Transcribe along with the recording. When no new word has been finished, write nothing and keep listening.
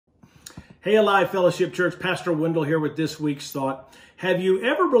Hey, Alive Fellowship Church, Pastor Wendell here with this week's thought. Have you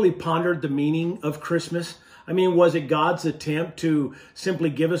ever really pondered the meaning of Christmas? I mean, was it God's attempt to simply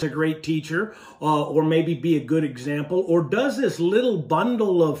give us a great teacher or maybe be a good example? Or does this little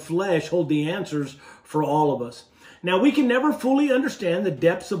bundle of flesh hold the answers for all of us? Now, we can never fully understand the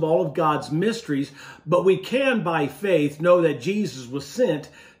depths of all of God's mysteries, but we can, by faith, know that Jesus was sent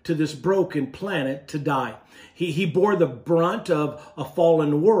to this broken planet to die. He bore the brunt of a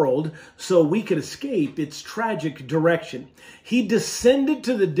fallen world so we could escape its tragic direction. He descended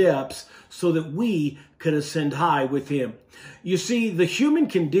to the depths so that we could ascend high with him. You see, the human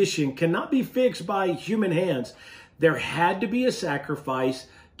condition cannot be fixed by human hands. There had to be a sacrifice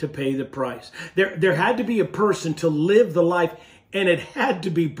to pay the price. There had to be a person to live the life, and it had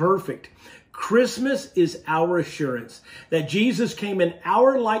to be perfect. Christmas is our assurance that Jesus came in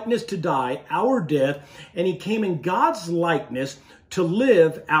our likeness to die, our death, and he came in God's likeness to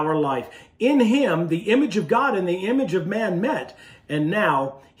live our life. In him, the image of God and the image of man met, and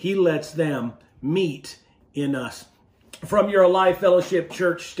now he lets them meet in us. From your Alive Fellowship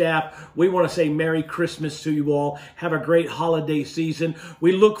Church staff, we want to say Merry Christmas to you all. Have a great holiday season.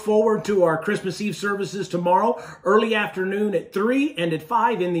 We look forward to our Christmas Eve services tomorrow, early afternoon at 3 and at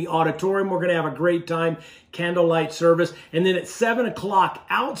 5 in the auditorium. We're going to have a great time, candlelight service. And then at 7 o'clock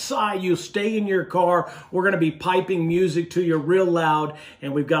outside, you stay in your car. We're going to be piping music to you real loud.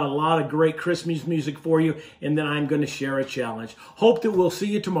 And we've got a lot of great Christmas music for you. And then I'm going to share a challenge. Hope that we'll see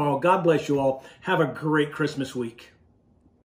you tomorrow. God bless you all. Have a great Christmas week.